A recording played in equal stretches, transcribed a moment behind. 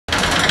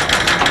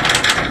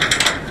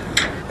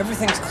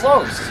Everything's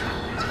closed.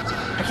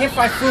 I can't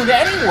find food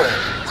anywhere.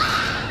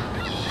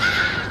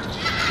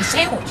 The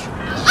sandwich.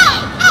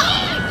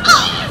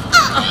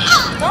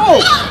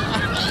 No!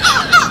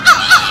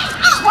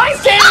 It's my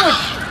sandwich!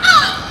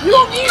 You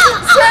don't need a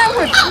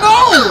sandwich!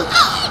 No!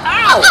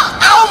 Ow!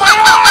 Ow, my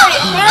eye!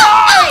 My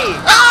eye!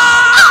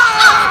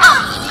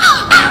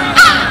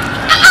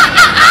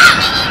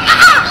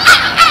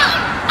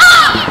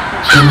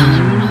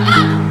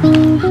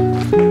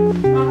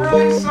 I'm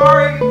really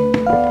sorry,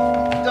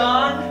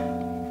 Don.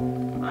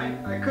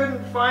 I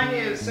couldn't find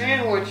you a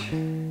sandwich.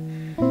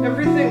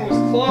 Everything was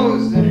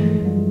closed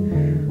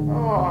and... oh, I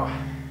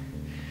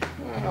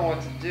don't know what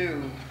to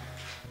do.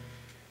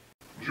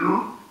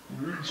 Sure,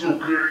 it's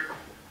okay.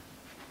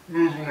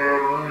 Doesn't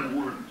matter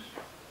anyways.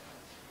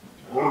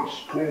 Heart's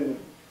cold.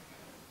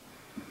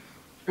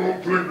 Don't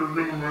think they're gonna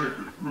make it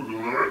through the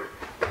night.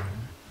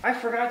 I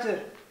forgot to...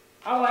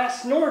 I'll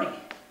ask Snorty.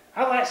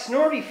 I'll ask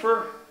Snorty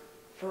for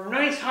a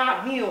nice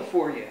hot meal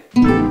for you.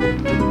 Snorty!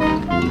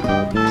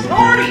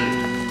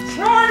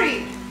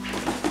 Snorty!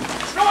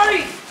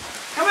 Snorty!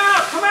 Come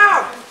out! Come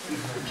out!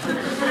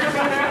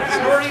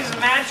 Snorty's a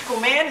magical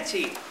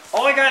manatee.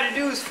 All I gotta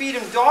do is feed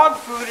him dog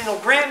food and he'll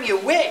grant me a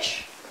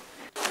wish.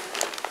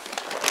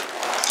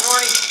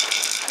 Snorty.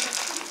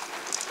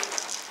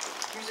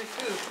 Here's your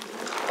food.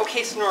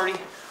 Okay, Snorty.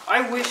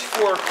 I wish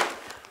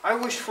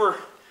for,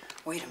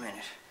 wait a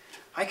minute.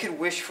 I could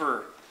wish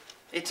for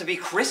it to be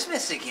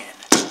Christmas again.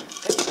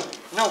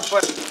 No,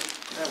 but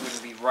that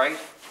wouldn't be right.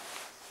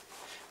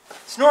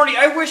 Snorty,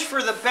 I wish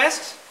for the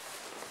best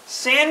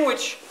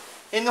sandwich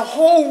in the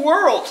whole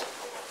world.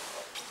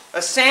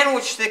 A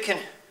sandwich that can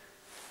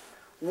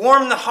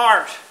warm the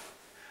heart.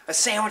 A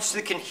sandwich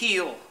that can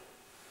heal.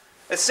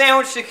 A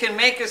sandwich that can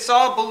make us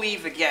all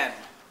believe again.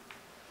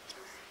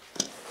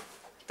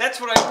 That's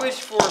what I wish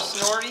for,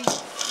 Snorty.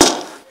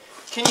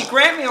 Can you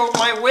grant me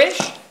my wish?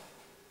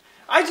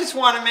 I just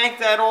want to make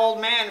that old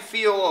man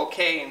feel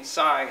okay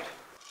inside.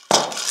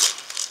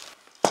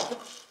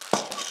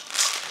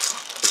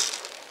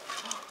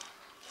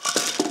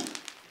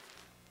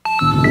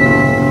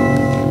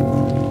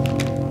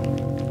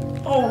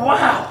 Oh,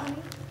 wow!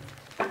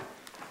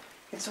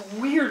 It's a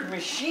weird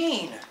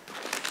machine.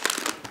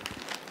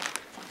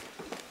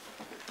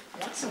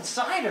 What's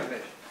inside of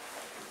it?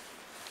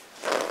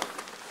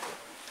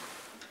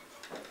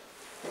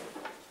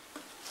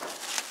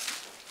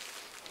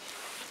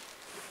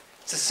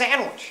 It's a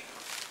sandwich.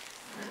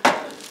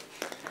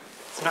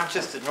 It's not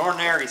just an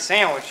ordinary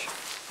sandwich.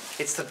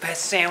 It's the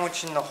best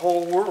sandwich in the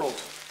whole world.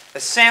 A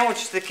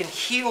sandwich that can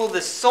heal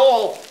the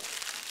soul.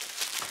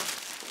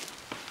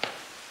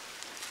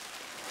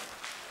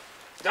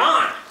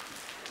 Don!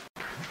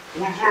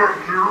 What's that,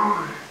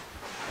 Jerry?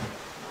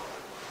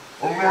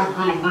 I'm not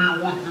gonna be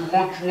with you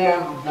much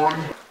longer,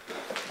 buddy.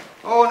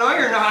 Oh, no,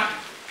 you're not.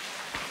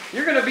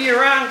 You're gonna be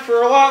around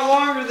for a lot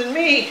longer than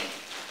me.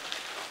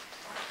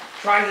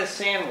 Try this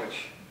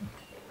sandwich.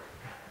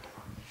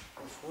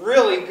 It's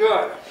really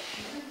good.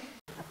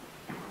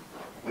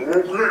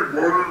 Okay,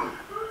 buddy.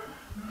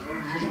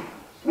 Just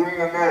put it in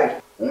my mouth.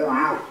 Oh,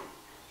 yeah.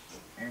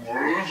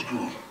 That is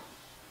good.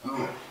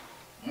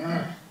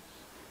 Yeah.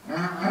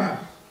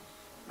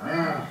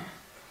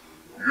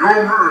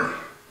 Yummy!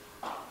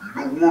 You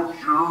know what,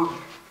 Jared?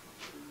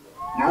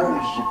 That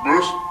was the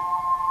best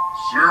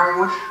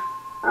sandwich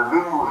I've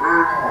ever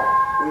had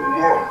in my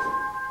whole life.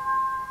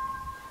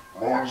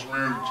 Reminds me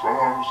of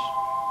times.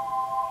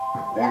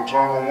 One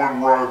time I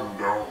went riding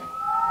down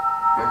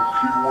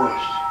Key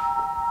West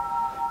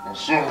in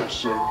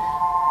Somerset.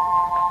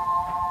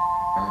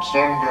 And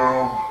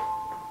sundown,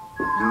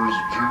 there was a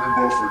Jimmy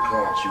Buffett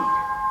concert.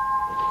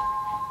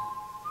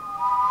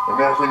 I'm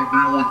not going to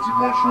be with you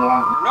much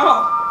longer. No!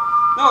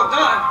 No,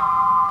 Don!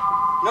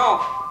 No!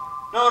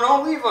 No,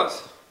 don't leave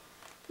us!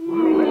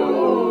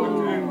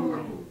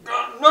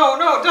 No,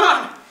 no,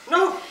 Don!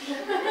 No!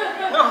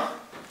 No!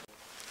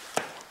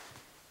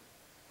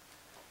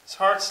 His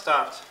heart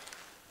stopped.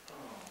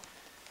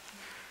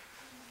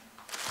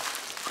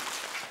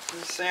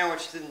 This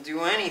sandwich didn't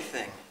do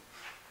anything.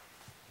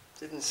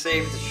 Didn't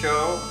save the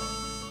show.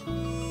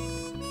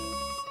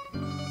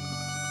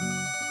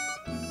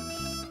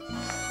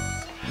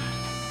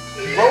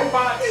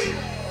 Robots?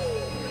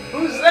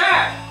 Who's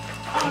that?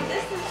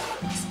 This is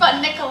Spud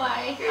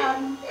Nikolai,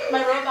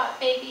 my robot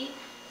baby.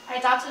 I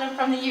adopted him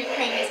from the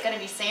Ukraine. He's going to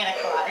be Santa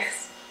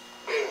Claus.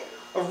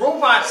 A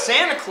robot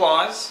Santa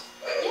Claus?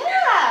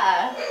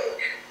 Yeah.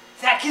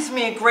 That gives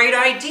me a great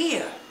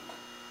idea.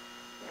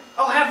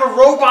 I'll have a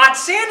robot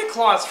Santa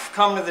Claus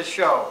come to the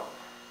show.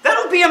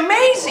 That'll be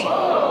amazing.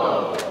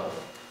 Whoa.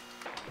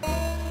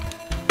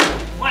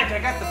 Mike, I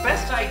got the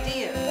best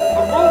idea.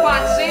 A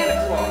robot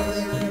Santa Claus.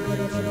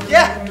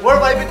 Yeah, what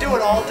have I been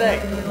doing all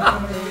day?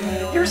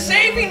 You're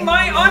saving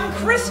my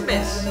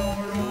un-Christmas.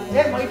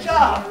 Yeah, my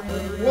job.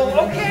 Well,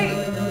 okay.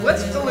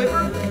 Let's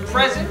deliver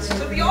presents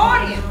to the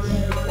audience.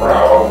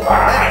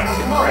 Robot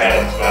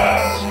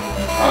Christmas.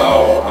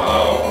 Ho,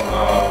 ho,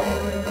 ho.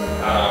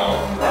 Ho,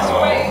 this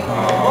way,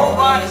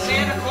 robot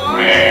Santa Claus.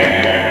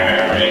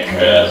 Merry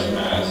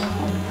Christmas.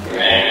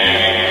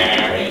 Merry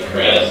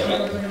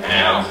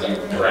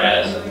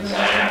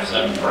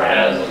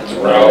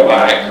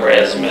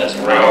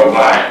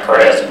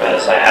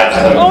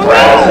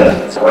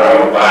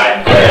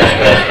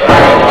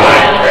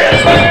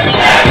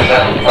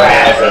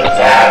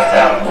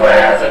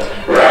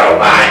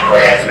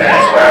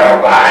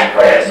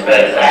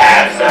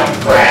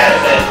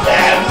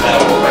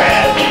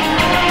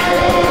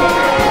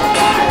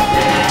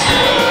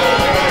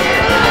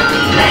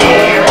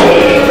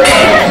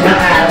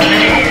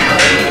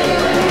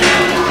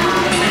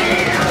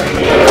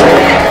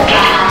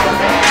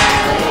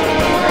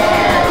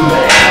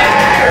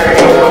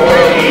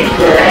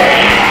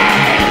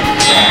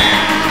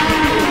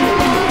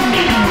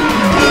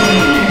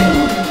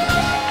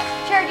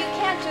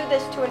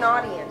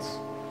audience.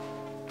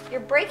 You're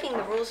breaking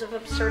the rules of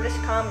absurdist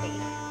comedy.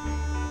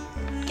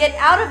 Get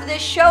out of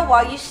this show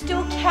while you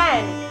still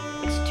can.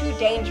 It's too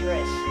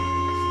dangerous.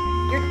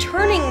 You're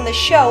turning the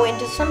show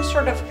into some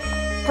sort of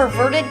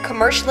perverted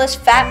commercialist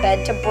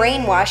fatbed to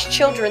brainwash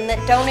children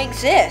that don't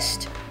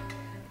exist.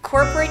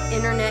 Corporate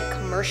internet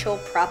commercial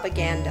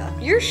propaganda.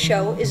 Your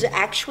show is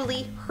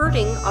actually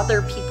hurting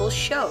other people's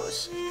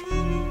shows.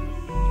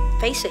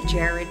 Face it,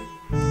 Jared.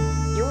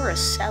 You're a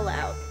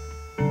sellout.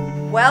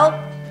 Well,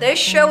 this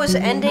show is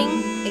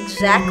ending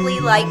exactly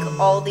like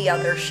all the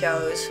other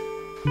shows.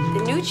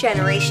 The new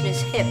generation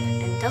is hip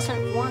and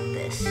doesn't want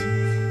this.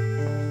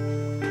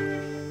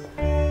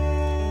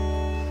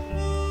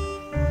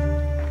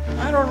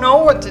 I don't know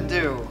what to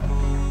do.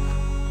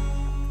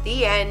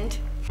 The end.